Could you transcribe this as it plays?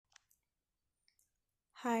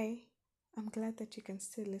Hi, I'm glad that you can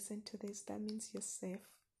still listen to this. That means you're safe.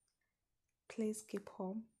 Please keep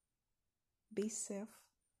home, be safe,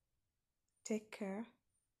 take care,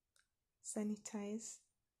 sanitize,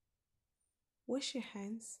 wash your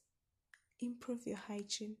hands, improve your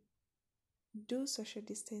hygiene, do social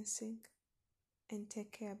distancing, and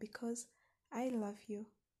take care because I love you.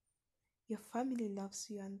 Your family loves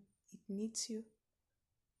you and it needs you.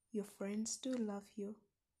 Your friends do love you.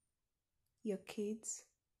 Your kids,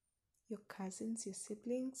 your cousins, your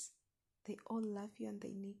siblings, they all love you and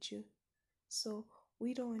they need you. So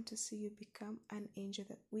we don't want to see you become an angel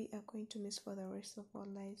that we are going to miss for the rest of our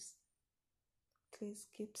lives. Please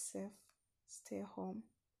keep safe, stay home.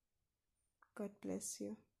 God bless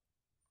you.